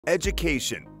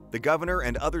Education. The governor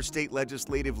and other state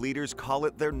legislative leaders call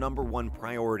it their #1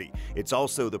 priority. It's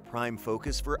also the prime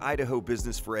focus for Idaho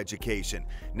Business for Education.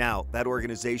 Now, that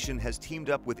organization has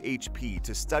teamed up with HP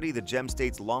to study the Gem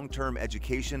State's long-term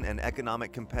education and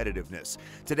economic competitiveness.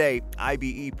 Today,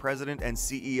 IBE President and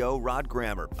CEO Rod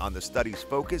Grammer on the study's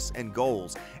focus and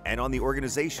goals and on the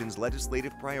organization's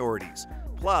legislative priorities.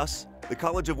 Plus, the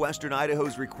College of Western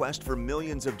Idaho's request for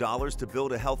millions of dollars to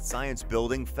build a health science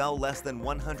building fell less than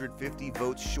 150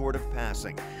 votes short of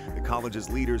passing. The college's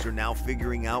leaders are now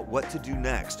figuring out what to do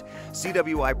next.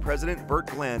 CWI President Bert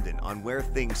Glandon on where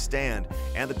things stand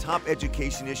and the top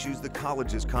education issues the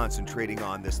college is concentrating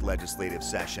on this legislative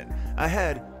session.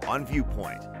 Ahead on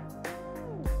Viewpoint.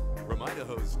 From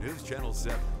Idaho's News Channel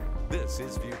 7, this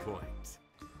is Viewpoint.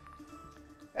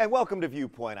 And welcome to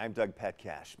Viewpoint. I'm Doug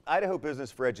Petcash. Idaho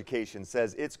Business for Education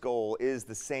says its goal is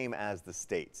the same as the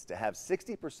state's, to have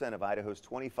 60% of Idaho's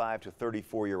 25 to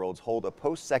 34-year-olds hold a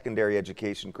post-secondary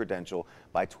education credential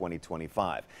by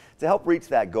 2025. To help reach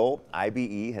that goal,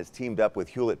 IBE has teamed up with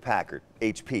Hewlett-Packard,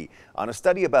 HP, on a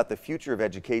study about the future of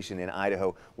education in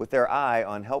Idaho with their eye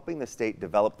on helping the state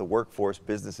develop the workforce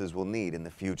businesses will need in the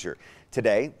future.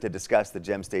 Today, to discuss the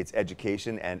Gem State's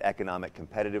education and economic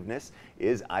competitiveness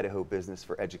is Idaho Business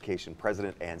for Education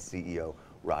President and CEO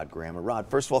Rod Grammer. Rod,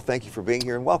 first of all, thank you for being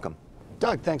here and welcome.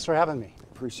 Doug, thanks for having me.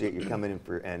 Appreciate you coming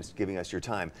in and giving us your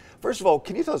time. First of all,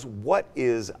 can you tell us what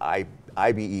is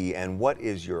IBE and what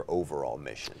is your overall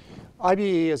mission?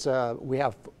 IBE is we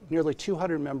have nearly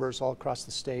 200 members all across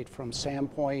the state, from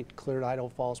Sandpoint, clear to Idaho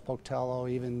Falls, Pocatello,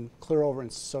 even clear over in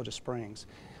Soda Springs.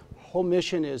 Whole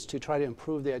mission is to try to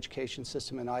improve the education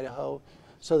system in Idaho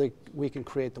so that we can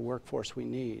create the workforce we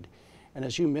need. And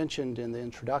as you mentioned in the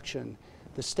introduction,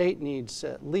 the state needs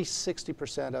at least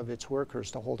 60% of its workers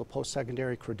to hold a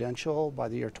post-secondary credential by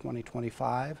the year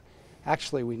 2025.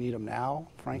 Actually, we need them now,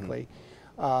 frankly.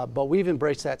 But we've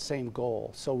embraced that same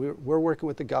goal. So we're working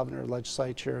with the governor,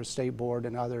 legislature, state board,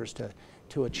 and others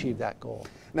to achieve that goal.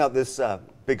 Now, this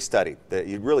big study that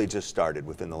you really just started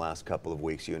within the last couple of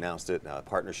weeks, you announced it, a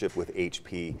partnership with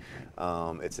HP.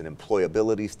 It's an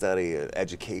employability study,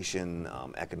 education,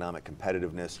 economic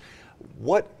competitiveness.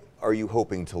 What are you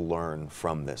hoping to learn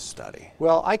from this study?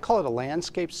 Well, I call it a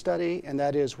landscape study, and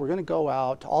that is we're going to go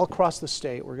out all across the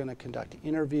state. We're going to conduct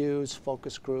interviews,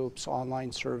 focus groups,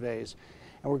 online surveys,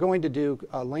 and we're going to do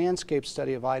a landscape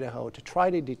study of Idaho to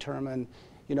try to determine,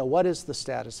 what is the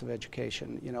status of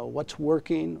education? What's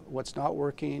working, what's not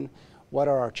working, what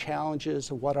are our challenges,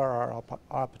 and what are our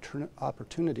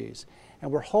opportunities.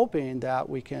 And we're hoping that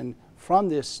we can, from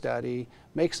this study,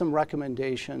 make some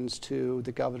recommendations to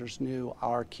the governor's new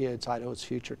Our Kids, Idaho's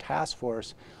Future task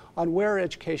force on where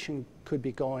education could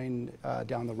be going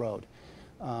down the road.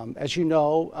 As you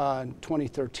know, in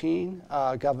 2013,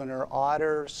 Governor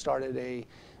Otter started a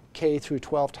K through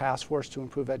 12 task force to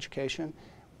improve education,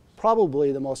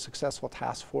 probably the most successful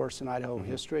task force in Idaho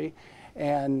history.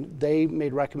 And they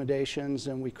made recommendations,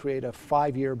 and we create a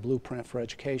 5-year blueprint for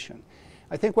education.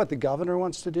 I think what the governor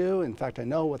wants to do, in fact, I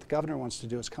know what the governor wants to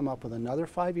do, is come up with another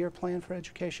 5-year plan for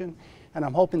education, and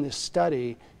I'm hoping this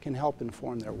study can help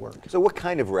inform their work. So what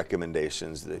kind of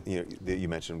recommendations that you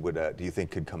mentioned do you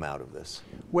think could come out of this?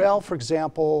 Well, for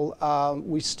example,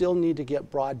 we still need to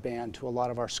get broadband to a lot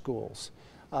of our schools.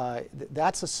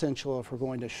 That's essential if we're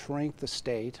going to shrink the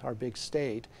state, our big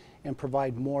state, and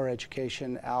provide more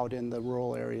education out in the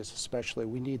rural areas especially.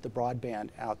 We need the broadband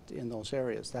out in those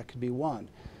areas. That could be one.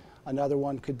 Another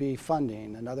one could be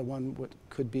funding. Another one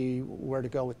could be where to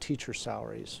go with teacher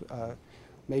salaries,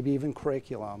 maybe even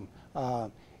curriculum.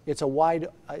 It's a wide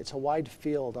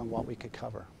field on what we could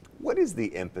cover. What is the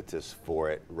impetus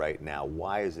for it right now?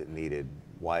 Why is it needed?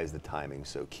 Why is the timing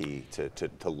so key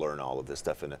to learn all of this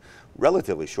stuff in a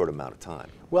relatively short amount of time?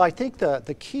 Well, I think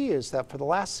the key is that for the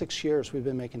last 6 years, we've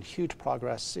been making huge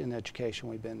progress in education.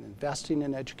 We've been investing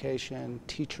in education,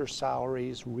 teacher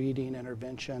salaries, reading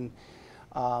intervention.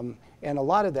 And a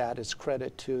lot of that is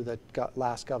credit to the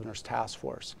last governor's task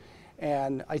force.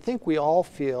 And I think we all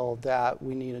feel that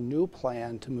we need a new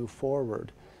plan to move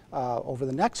forward over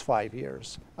the next 5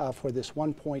 years for this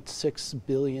 $1.6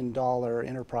 billion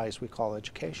enterprise we call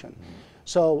education.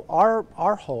 So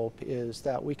our hope is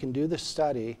that we can do this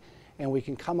study and we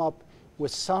can come up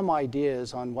with some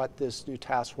ideas on what this new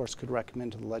task force could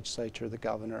recommend to the legislature, the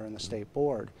governor, and the state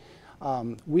board.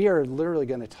 We are literally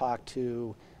going to talk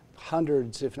to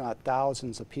hundreds, if not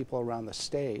thousands, of people around the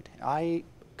state. I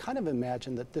kind of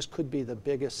imagine that this could be the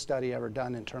biggest study ever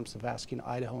done in terms of asking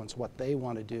Idahoans what they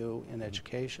want to do in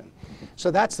education. So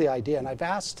that's the idea, and I've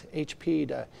asked HP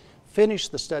to finish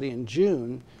the study in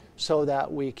June so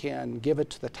that we can give it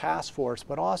to the task force,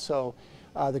 but also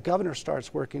The governor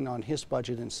starts working on his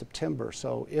budget in September.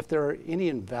 So if there are any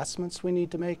investments we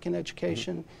need to make in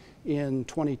education in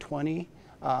 2020,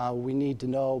 we need to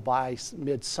know by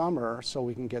midsummer so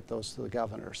we can get those to the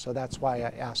governor. So that's why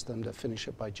I asked them to finish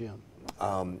it by June.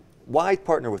 Why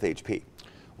partner with HP?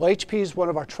 Well, HP is one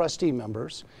of our trustee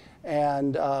members,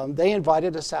 and they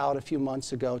invited us out a few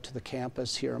months ago to the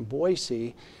campus here in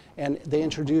Boise, and they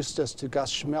introduced us to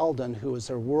Gus Schmeldon, who is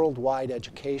their worldwide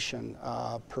education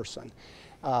person,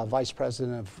 vice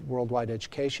president of worldwide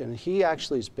education. He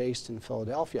actually is based in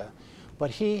Philadelphia, but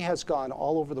he has gone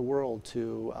all over the world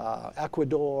to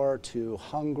Ecuador, to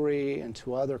Hungary, and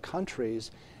to other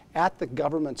countries at the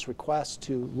government's request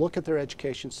to look at their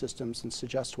education systems and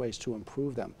suggest ways to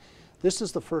improve them. This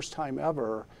is the first time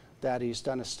ever that he's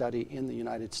done a study in the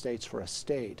United States for a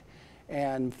state.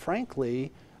 And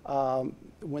frankly,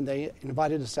 when they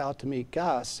invited us out to meet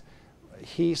Gus,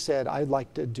 he said, I'd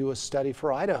like to do a study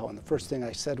for Idaho. And the first thing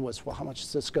I said was, well, how much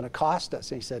is this going to cost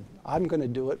us? And he said, I'm going to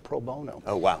do it pro bono.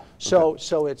 Oh, wow. So, Okay.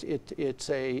 so it's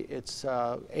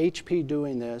HP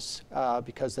doing this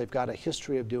because they've got a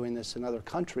history of doing this in other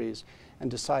countries,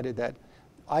 and decided that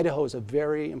Idaho is a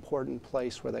very important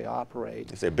place where they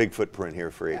operate. It's a big footprint here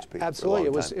for HP. Absolutely. For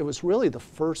a long time. It was really the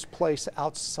first place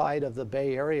outside of the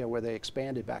Bay Area where they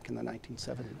expanded back in the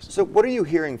 1970s. So what are you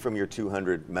hearing from your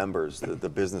 200 members, the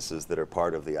businesses that are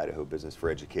part of the Idaho Business for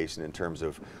Education, in terms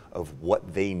of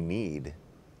what they need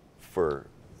for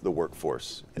the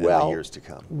workforce in the years to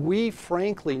come? We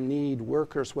frankly need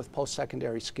workers with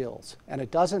post-secondary skills. And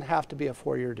it doesn't have to be a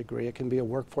 4-year degree. It can be a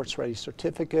workforce-ready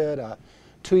certificate, a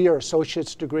 2-year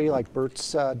associate's degree like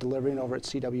Bert's delivering over at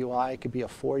CWI. It could be a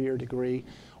 4-year degree,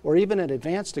 or even an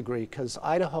advanced degree, because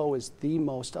Idaho is the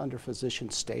most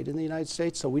under-physicianed state in the United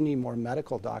States, so we need more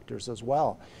medical doctors as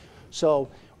well. So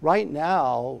right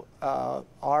now,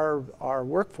 our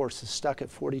workforce is stuck at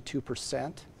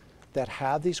 42% that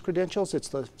have these credentials. It's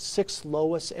the 6th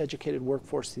lowest educated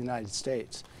workforce in the United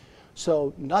States.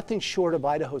 So nothing short of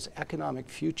Idaho's economic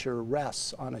future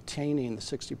rests on attaining the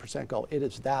 60% goal. It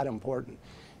is that important.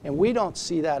 And we don't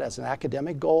see that as an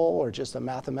academic goal or just a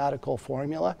mathematical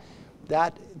formula.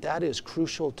 That is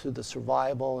crucial to the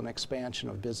survival and expansion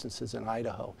of businesses in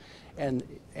Idaho. And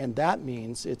that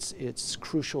means it's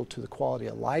crucial to the quality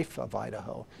of life of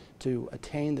Idaho to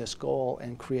attain this goal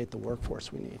and create the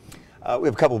workforce we need. We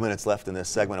have a couple minutes left in this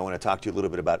segment. I want to talk to you a little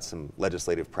bit about some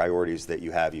legislative priorities that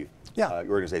you have. Your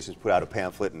organization's put out a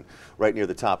pamphlet, and right near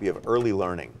the top you have early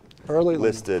learning.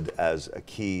 Listed as a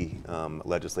key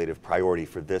legislative priority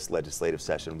for this legislative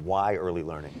session. Why early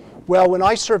learning? Well, when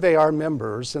I survey our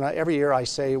members, and every year I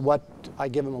say I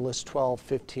give them a list 12,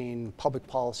 15 public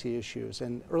policy issues,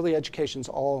 and early education's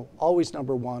always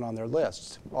number one on their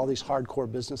lists. All these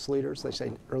hardcore business leaders, they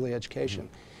say early education.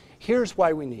 Here's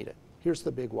why we need it. Here's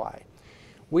the big why.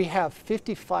 We have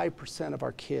 55% of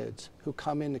our kids who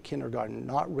come into kindergarten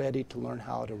not ready to learn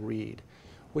how to read,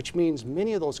 which means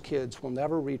many of those kids will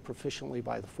never read proficiently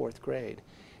by the 4th grade.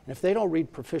 And if they don't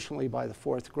read proficiently by the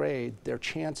 4th grade, their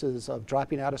chances of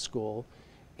dropping out of school,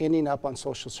 ending up on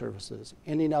social services,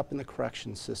 ending up in the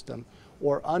corrections system,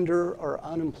 or under or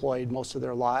unemployed most of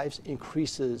their lives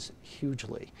increases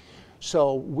hugely.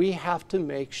 So we have to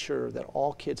make sure that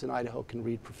all kids in Idaho can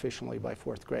read proficiently by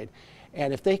 4th grade.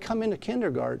 And if they come into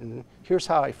kindergarten, here's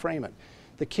how I frame it.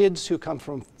 The kids who come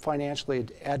from financially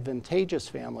advantageous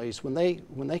families, when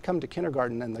they come to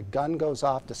kindergarten and the gun goes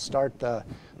off to start the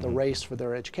race for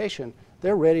their education,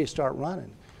 they're ready to start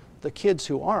running. The kids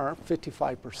who aren't,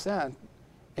 55%,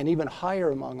 and even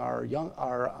higher among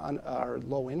our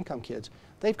low-income kids,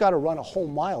 they've got to run a whole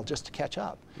mile just to catch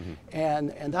up.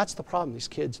 And that's the problem. These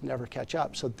kids never catch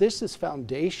up. So this is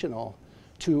foundational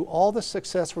to all the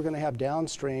success we're going to have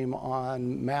downstream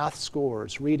on math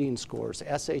scores, reading scores,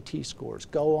 SAT scores,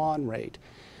 go on rate.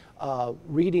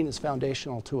 Reading is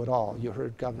foundational to it all. You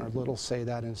heard Governor Little say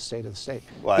that in the State of the State.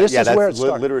 Well, this is where it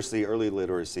started. Literacy, early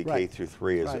literacy, Right. K through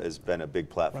 3 Right. has been a big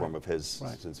platform of his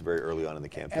Right. since very early on in the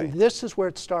campaign. And this is where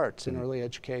it starts in early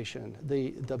education.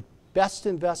 The best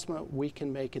investment we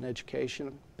can make in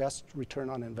education, best return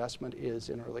on investment, is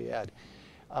in early ed.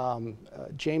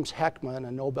 James Heckman,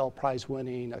 a Nobel Prize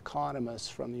winning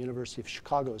economist from the University of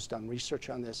Chicago, has done research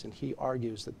on this, and he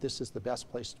argues that this is the best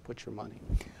place to put your money.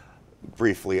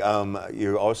 Briefly,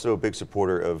 you're also a big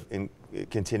supporter of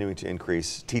continuing to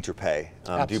increase teacher pay.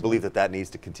 Do you believe that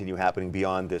needs to continue happening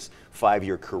beyond this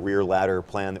 5-year career ladder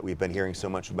plan that we've been hearing so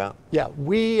much about? Yeah,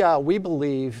 we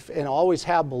believe, and always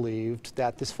have believed,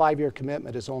 that this 5-year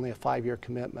commitment is only a 5-year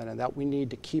commitment, and that we need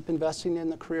to keep investing in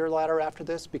the career ladder after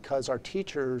this, because our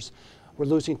teachers, we're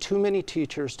losing too many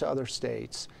teachers to other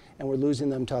states, and we're losing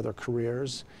them to other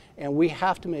careers. And we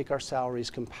have to make our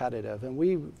salaries competitive. And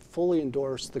we fully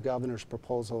endorse the governor's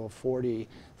proposal of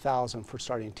 $40,000 for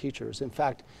starting teachers. In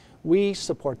fact, we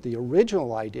support the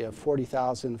original idea of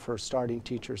 $40,000 for starting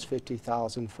teachers,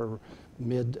 $50,000 for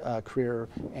mid-career,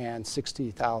 and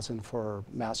 $60,000 for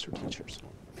master teachers.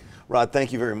 Rod,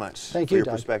 thank you very much for your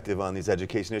Doug. perspective on these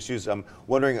education issues. I'm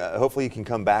wondering, hopefully you can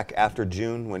come back after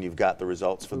June when you've got the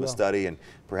results from the study, and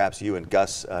perhaps you and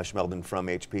Gus Schmeldon from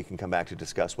HP can come back to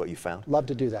discuss what you found. Love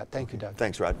to do that. Thank you, Doug.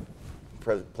 Thanks, Rod.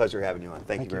 Pleasure having you on.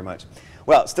 Thank you very much.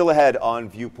 Well, still ahead on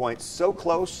Viewpoint, so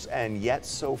close and yet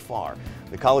so far.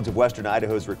 The College of Western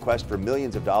Idaho's request for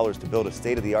millions of dollars to build a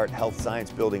state-of-the-art health science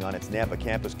building on its Nampa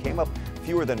campus came up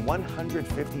fewer than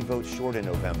 150 votes short in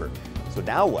November. So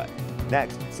now what?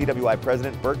 Next, CWI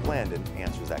President Burt Glandon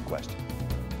answers that question.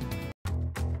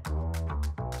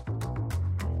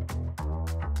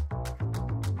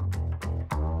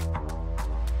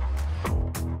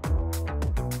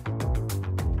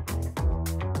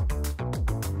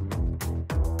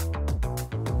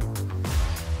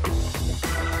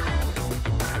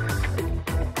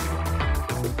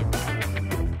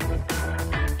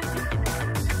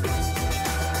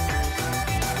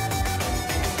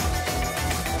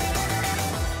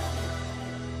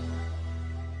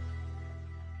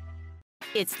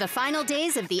 It's the final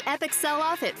days of the epic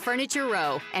sell-off at Furniture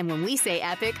Row. And when we say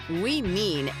epic, we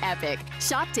mean epic.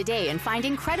 Shop today and find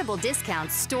incredible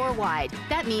discounts store-wide.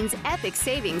 That means epic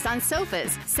savings on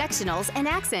sofas, sectionals, and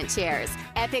accent chairs.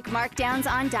 Epic markdowns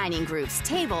on dining groups,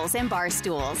 tables, and bar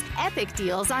stools. Epic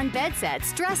deals on bed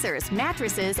sets, dressers,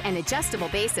 mattresses, and adjustable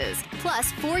bases.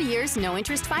 Plus 4 years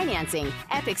no-interest financing.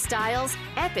 Epic styles,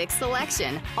 epic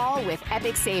selection. All with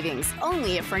epic savings.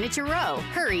 Only at Furniture Row.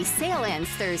 Hurry, sale ends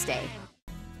Thursday.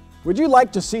 Would you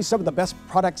like to see some of the best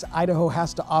products Idaho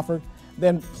has to offer?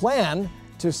 Then plan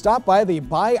to stop by the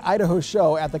Buy Idaho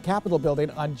show at the Capitol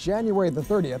building on January the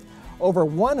 30th. Over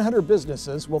 100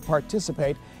 businesses will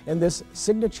participate in this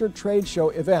signature trade show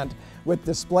event with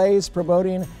displays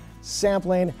promoting,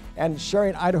 sampling, and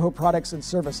sharing Idaho products and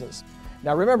services.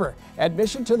 Now remember,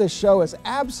 admission to this show is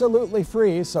absolutely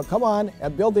free, so come on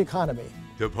and build the economy.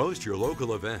 To post your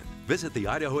local event, visit the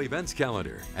Idaho events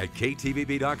calendar at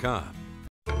ktvb.com.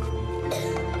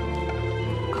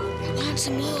 I want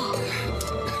some more.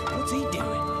 What's he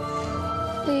doing?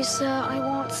 Please, sir, I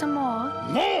want some more.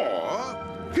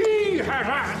 More? He has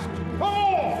asked for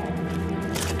more!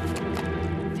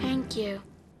 Thank you.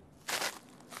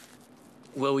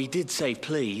 Well, he did say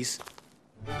please.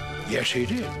 Yes, he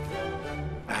did.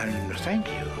 And thank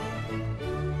you.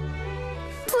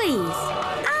 Please,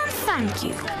 and thank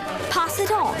you. Pass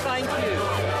it on. Thank you.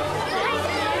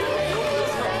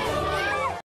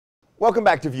 Welcome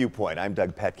back to Viewpoint. I'm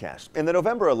Doug Petcash. In the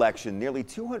November election, nearly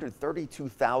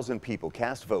 232,000 people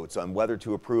cast votes on whether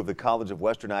to approve the College of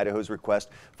Western Idaho's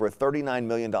request for a $39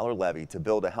 million levy to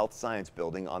build a health science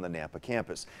building on the Nampa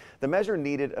campus. The measure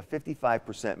needed a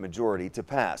 55% majority to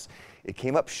pass. It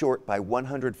came up short by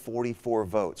 144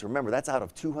 votes. Remember, that's out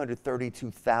of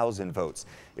 232,000 votes.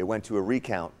 It went to a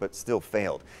recount, but still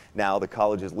failed. Now the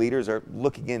college's leaders are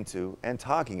looking into and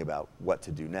talking about what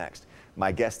to do next. My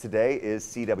guest today is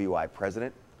CWI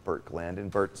President Burt Glandon.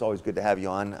 Burt, it's always good to have you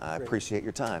on. I appreciate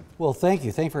your time. Well, thank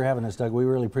you. Thanks for having us, Doug. We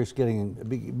really appreciate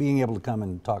being able to come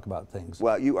and talk about things.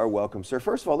 Well, you are welcome, sir.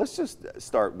 First of all, let's just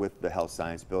start with the health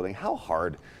science building. How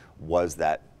hard was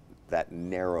that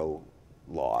narrow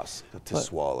loss to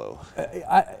swallow?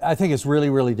 I think it's really,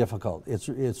 really difficult.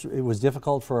 It was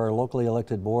difficult for our locally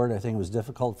elected board. I think it was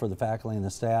difficult for the faculty and the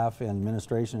staff and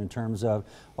administration in terms of,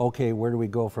 okay, where do we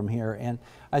go from here? And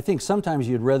I think sometimes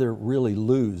you'd rather really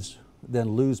lose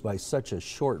than lose by such a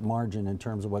short margin in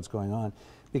terms of what's going on,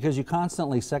 because you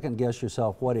constantly second guess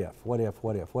yourself, what if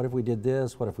we did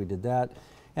this, what if we did that?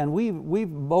 And we've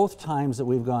both times that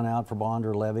we've gone out for bond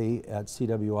or levy at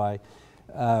CWI,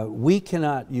 we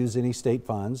cannot use any state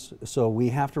funds, so we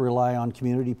have to rely on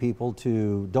community people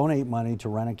to donate money to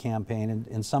run a campaign,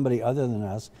 and somebody other than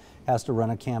us has to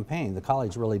run a campaign. The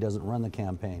college really doesn't run the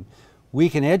campaign. We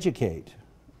can educate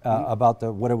about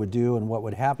what it would do and what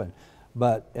would happen,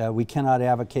 but we cannot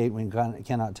advocate, we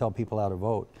cannot tell people how to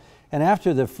vote. And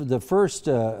after the first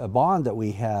bond that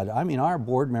we had, I mean, our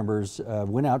board members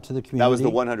went out to the community. That was the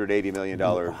 $180 million.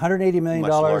 $180 million.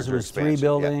 It was 3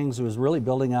 buildings. Yep. It was really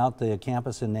building out the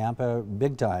campus in Nampa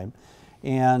big time.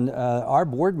 And our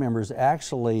board members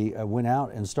actually went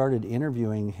out and started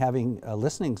interviewing, having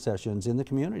listening sessions in the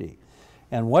community.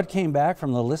 And what came back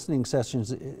from the listening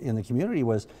sessions in the community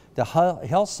was the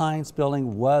health science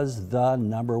building was the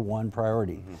 #1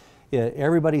 priority.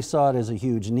 Everybody saw it as a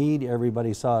huge need.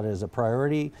 Everybody saw it as a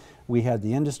priority. We had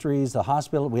the industries, the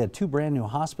hospital. We had 2 brand new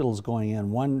hospitals going in,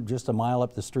 one just a mile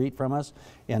up the street from us,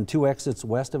 and 2 exits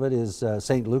west of it is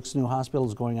St. Luke's new hospital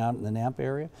is going out in the Napa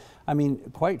area. I mean,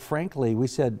 quite frankly, we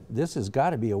said this has got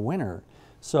to be a winner.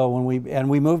 So when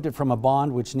we moved it from a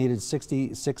bond which needed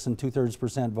 66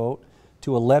 2/3% vote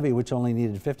to a levy which only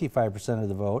needed 55% of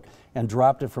the vote, and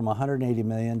dropped it from 180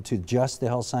 million to just the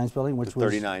health science building, which was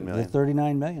 39 million.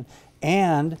 39 million.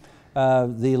 And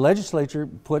the legislature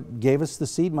gave us the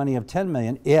seed money of 10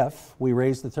 million. If we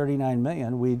raised the 39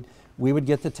 million, we would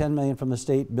get the 10 million from the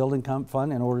state building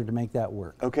fund in order to make that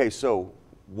work. Okay, so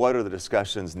what are the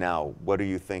discussions now? What are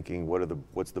you thinking?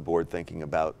 What's the board thinking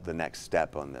about the next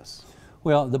step on this?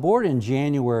 Well, the board in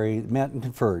January met and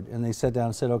conferred, and they sat down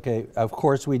and said, okay, of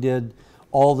course we did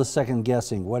all the second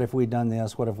guessing. What if we'd done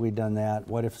this? What if we'd done that?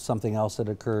 What if something else had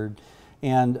occurred?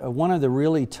 And one of the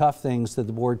really tough things that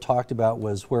the board talked about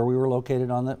was where we were located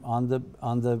on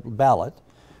the ballot,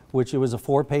 which it was a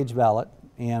 4-page ballot,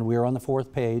 and we were on the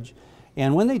 4th page.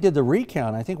 And when they did the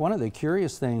recount, I think one of the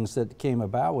curious things that came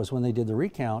about was when they did the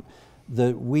recount,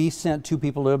 we sent 2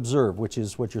 people to observe, which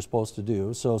is what you're supposed to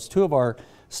do. So 2 of our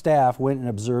staff went and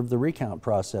observed the recount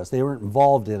process. They weren't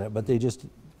involved in it, but they just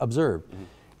observed. Mm-hmm.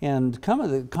 And some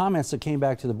of the comments that came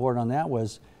back to the board on that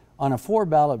was, on a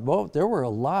 4-ballot vote, there were a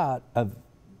lot of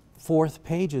 4th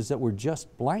pages that were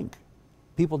just blank.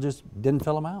 People just didn't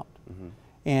fill them out. Mm-hmm.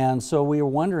 And so we were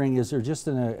wondering, is there just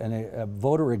a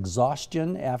voter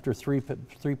exhaustion after three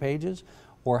pages?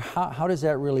 Or how does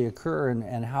that really occur,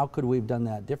 and how could we have done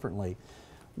that differently?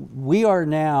 We are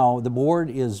now, the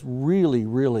board is really,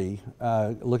 really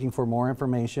looking for more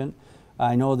information.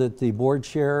 I know that the board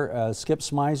chair, Skip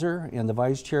Smizer, and the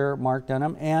vice chair, Mark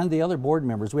Dunham, and the other board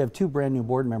members, we have 2 brand new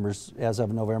board members as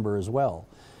of November as well,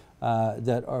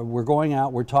 we're going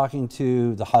out, we're talking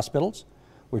to the hospitals,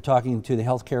 we're talking to the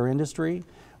healthcare industry,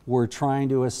 we're trying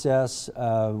to assess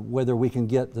whether we can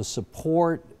get the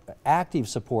support, active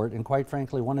support, and quite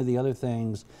frankly, one of the other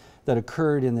things that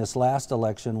occurred in this last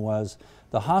election was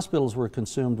the hospitals were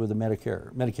consumed with the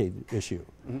Medicaid issue.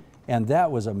 Mm-hmm. And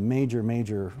that was a major,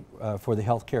 major for the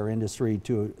healthcare industry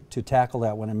to tackle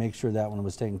that one and make sure that one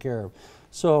was taken care of.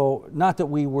 So not that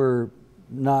we were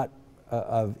not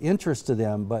of interest to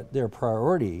them, but their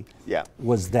priority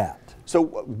was that. So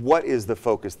what is the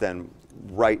focus then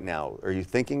right now? Are you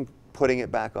thinking putting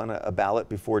it back on a ballot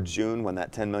before June, when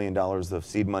that $10 million of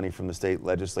seed money from the state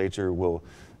legislature will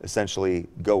essentially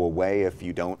go away if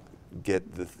you don't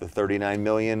get the 39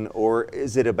 million? Or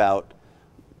is it about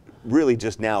really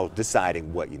just now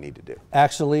deciding what you need to do?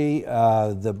 Actually,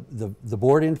 the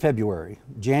board in February,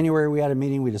 January we had a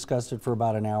meeting, we discussed it for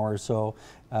about an hour or so.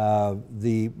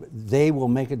 They will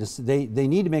make they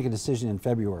need to make a decision in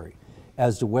February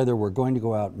as to whether we're going to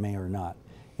go out in May or not.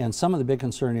 And some of the big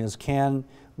concern is, can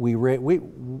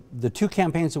the 2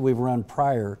 campaigns that we've run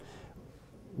prior,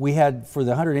 we had, for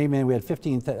the 180 million, we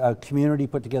had community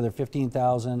put together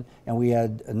 15,000, and we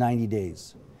had 90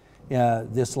 days.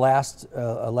 This last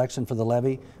election for the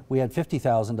levy, we had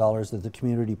 $50,000 that the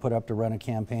community put up to run a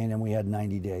campaign, and we had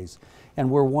 90 days. And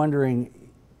we're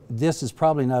wondering, this is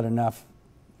probably not enough.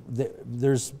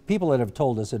 There's people that have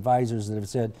told us, advisors that have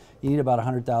said, you need about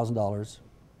 $100,000.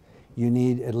 You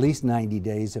need at least 90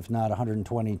 days, if not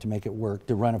 120, to make it work,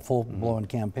 to run a full-blown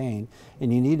campaign.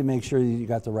 And you need to make sure that you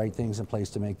got the right things in place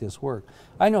to make this work.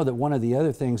 I know that one of the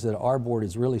other things that our board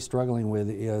is really struggling with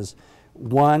is,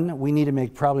 one, we need to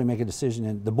probably make a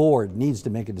decision, the board needs to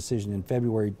make a decision in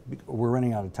February. We're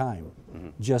running out of time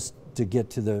just to get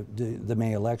to the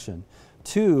May election.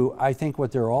 2, I think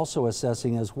what they're also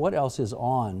assessing is what else is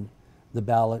on the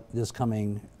ballot this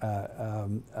coming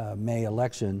May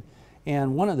election.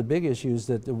 And one of the big issues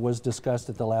that was discussed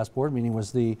at the last board meeting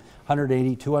was the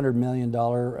 $200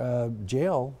 million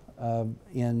jail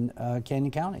in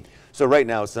Canyon County. So right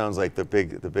now it sounds like the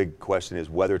big question is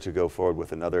whether to go forward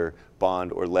with another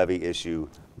bond or levy issue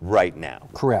right now.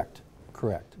 Correct,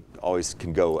 correct. Always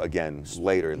can go again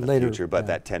later in the future, but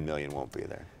that 10 million won't be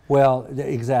there. Well,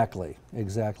 exactly.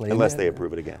 Unless they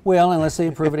approve it again. Well, unless they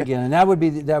approve it again, and that would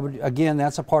again,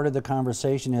 that's a part of the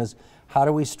conversation, is how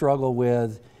do we struggle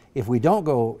with, if we don't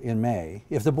go in May,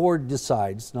 if the board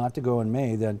decides not to go in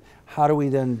May, then how do we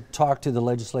then talk to the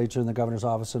legislature and the governor's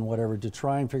office and whatever to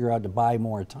try and figure out to buy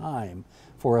more time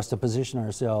for us to position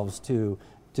ourselves to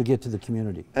to get to the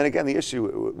community. And again, the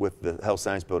issue with the health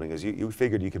science building is you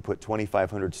figured you could put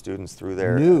 2,500 students through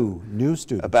there. New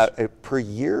students. About per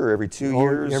year, or every 2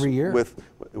 years? Every year. With,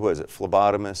 what is it,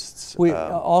 phlebotomists?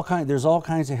 There's all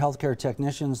kinds of healthcare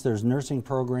technicians, there's nursing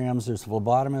programs, there's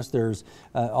phlebotomists, there's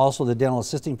also the dental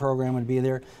assisting program would be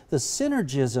there. The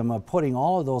synergism of putting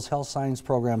all of those health science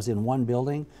programs in one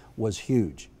building was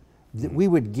huge. We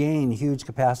would gain huge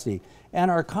capacity.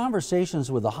 And our conversations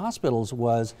with the hospitals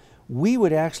was, we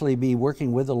would actually be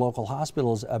working with the local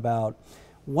hospitals about,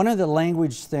 one of the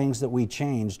language things that we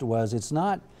changed was, it's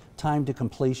not time to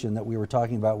completion that we were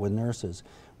talking about with nurses.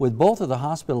 With both of the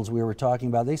hospitals we were talking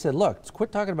about, they said, look,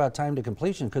 quit talking about time to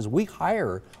completion, because we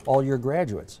hire all your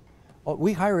graduates.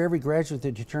 We hire every graduate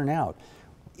that you turn out.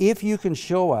 If you can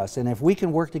show us, and if we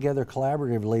can work together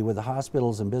collaboratively with the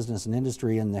hospitals and business and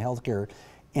industry and the healthcare,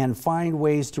 and find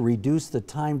ways to reduce the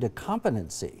time to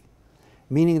competency,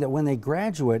 meaning that when they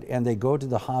graduate and they go to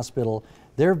the hospital,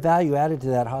 they're value added to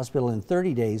that hospital in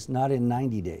 30 days, not in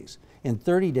 90 days. In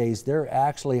 30 days, they're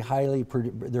actually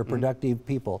they're productive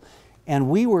people. And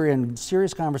we were in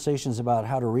serious conversations about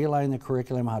how to realign the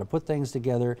curriculum, how to put things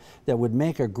together that would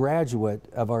make a graduate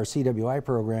of our CWI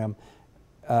program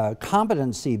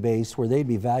competency-based, where they'd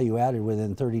be value added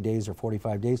within 30 days or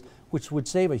 45 days, which would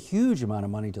save a huge amount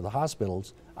of money to the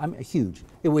hospitals. Huge.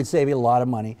 It would save a lot of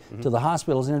money to the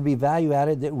hospitals, and it'd be value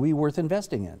added that would be worth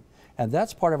investing in. And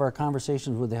that's part of our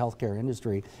conversations with the healthcare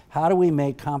industry. How do we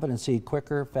make competency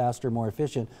quicker, faster, more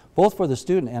efficient, both for the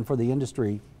student and for the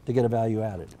industry to get a value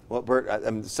added? Well,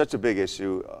 Bert, such a big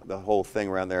issue, the whole thing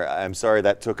around there. I'm sorry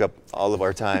that took up all of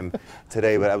our time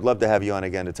today, but I would love to have you on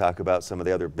again to talk about some of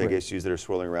the other big issues that are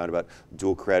swirling around about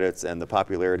dual credits and the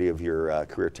popularity of your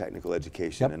career technical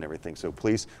education and everything. So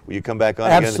please, will you come back on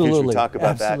again in the future and talk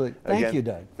about that? Thank you,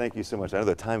 Doug. Thank you so much. I know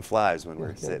the time flies when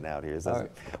we're sitting out here.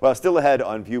 Well, still ahead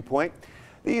on Viewpoint,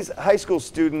 these high school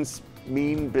students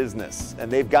mean business, and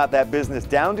they've got that business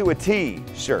down to a T.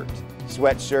 Shirt,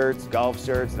 sweatshirts, golf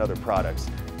shirts, and other products.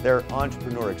 Their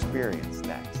entrepreneur experience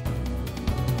next.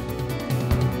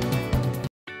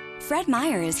 Fred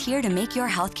Meyer is here to make your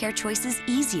healthcare choices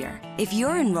easier. If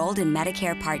you're enrolled in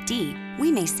Medicare Part D,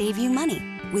 we may save you money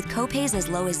with copays as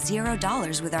low as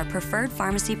 $0 with our preferred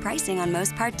pharmacy pricing on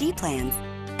most Part D plans.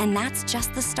 And that's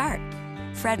just the start.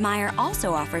 Fred Meyer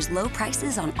also offers low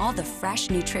prices on all the fresh,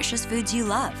 nutritious foods you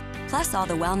love, plus all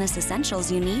the wellness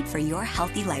essentials you need for your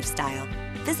healthy lifestyle.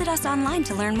 Visit us online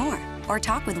to learn more, or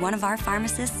talk with one of our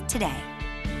pharmacists today.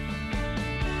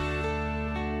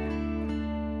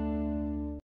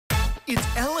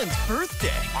 It's Ellen's birthday.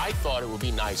 I thought it would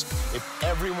be nice if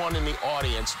everyone in the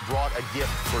audience brought a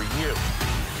gift for you.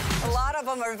 A lot of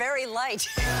them are very light.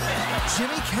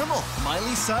 Jimmy Kimmel,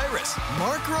 Miley Cyrus,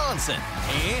 Mark Ronson,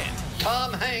 and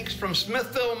Tom Hanks from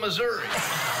Smithville, Missouri.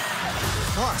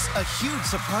 Plus, a huge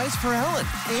surprise for Ellen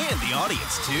and the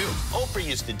audience, too. Oprah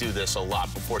used to do this a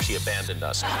lot before she abandoned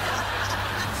us.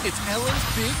 It's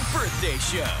Ellen's big birthday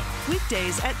show.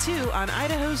 Weekdays at 2 on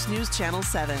Idaho's News Channel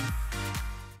 7.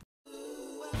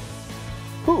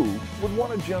 Who would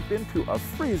want to jump into a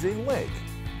freezing lake?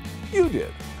 You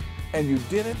did. And you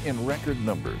did it in record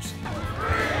numbers.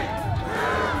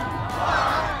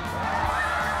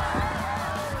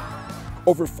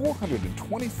 Over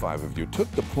 425 of you took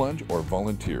the plunge or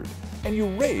volunteered, and you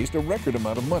raised a record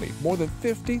amount of money, more than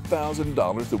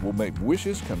 $50,000 that will make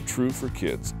wishes come true for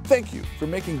kids. Thank you for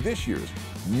making this year's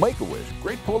Make-A-Wish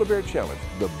Great Polar Bear Challenge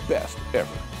the best ever.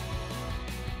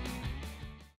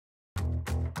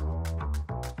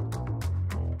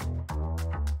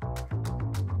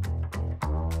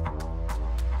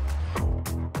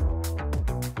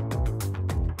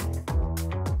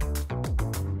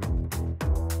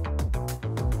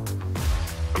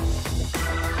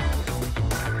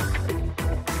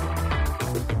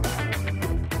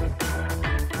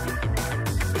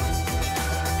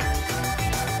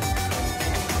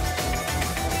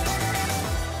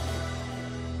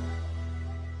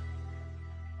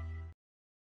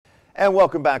 And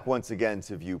welcome back once again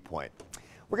to Viewpoint.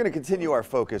 We're going to continue our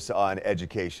focus on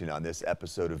education on this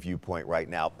episode of Viewpoint right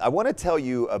now. I want to tell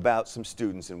you about some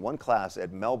students in one class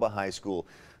at Melba High School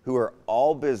who are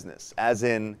all business, as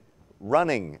in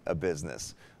running a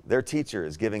business. Their teacher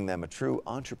is giving them a true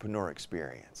entrepreneur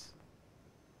experience.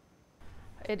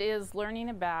 It is learning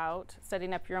about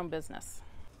setting up your own business.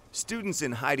 Students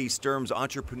in Heidi Sturm's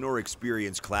Entrepreneur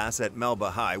Experience class at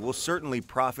Melba High will certainly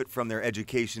profit from their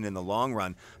education in the long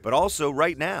run, but also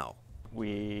right now.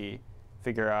 We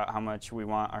figure out how much we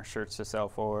want our shirts to sell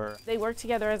for. They work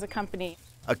together as a company.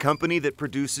 A company that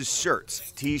produces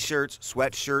shirts, t-shirts,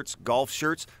 sweatshirts, golf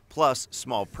shirts, plus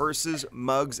small purses,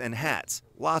 mugs, and hats.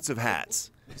 Lots of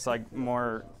hats. It's like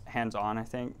more hands-on, I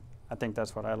think. I think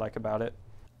that's what I like about it.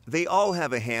 They all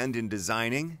have a hand in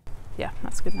designing, Yeah,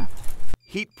 that's good enough.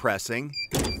 heat pressing,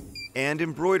 and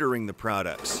embroidering the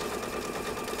products.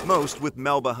 Most with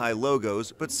Melba High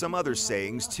logos, but some other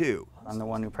sayings too. I'm the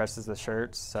one who presses the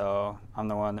shirts, so I'm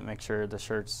the one that makes sure the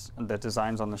shirts, the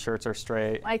designs on the shirts are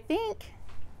straight. I think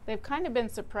they've kind of been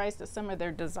surprised at some of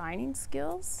their designing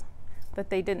skills that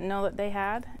they didn't know that they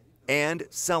had. And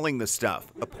selling the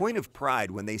stuff, a point of pride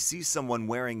when they see someone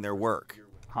wearing their work.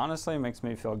 Honestly, it makes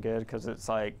me feel good because it's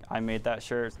like I made that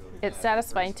shirt. It's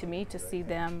satisfying to me to see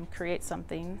them create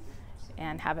something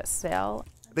and have it sell.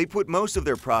 They put most of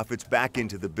their profits back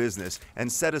into the business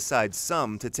and set aside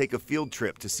some to take a field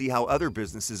trip to see how other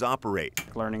businesses operate.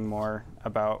 Learning more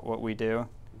about what we do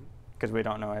because we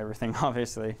don't know everything,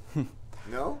 obviously.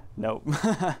 No? Nope.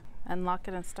 Unlock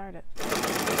it and start it.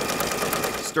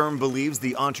 Sturm believes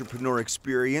the entrepreneur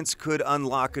experience could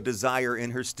unlock a desire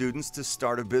in her students to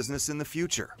start a business in the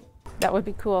future. That would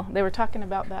be cool. They were talking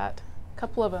about that. A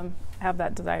couple of them have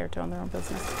that desire to own their own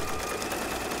business.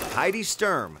 Heidi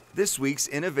Sturm, this week's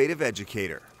Innovative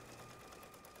Educator.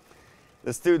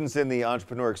 The students in the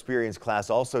Entrepreneur Experience class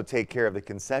also take care of the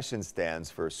concession stands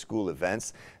for school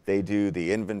events. They do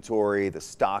the inventory, the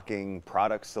stocking,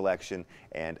 product selection,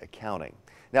 and accounting.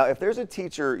 Now, if there's a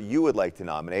teacher you would like to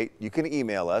nominate, you can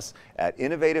email us at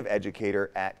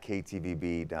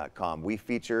innovativeeducator@ktvb.com. We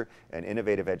feature an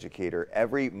innovative educator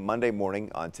every Monday morning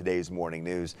on today's morning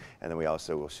news, and then we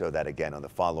also will show that again on the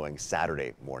following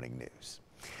Saturday morning news.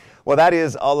 Well, that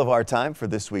is all of our time for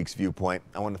this week's Viewpoint.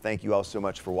 I want to thank you all so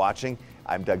much for watching.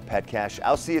 I'm Doug Petcash.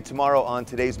 I'll see you tomorrow on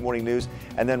today's morning news,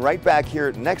 and then right back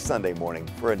here next Sunday morning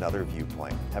for another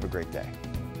Viewpoint. Have a great day.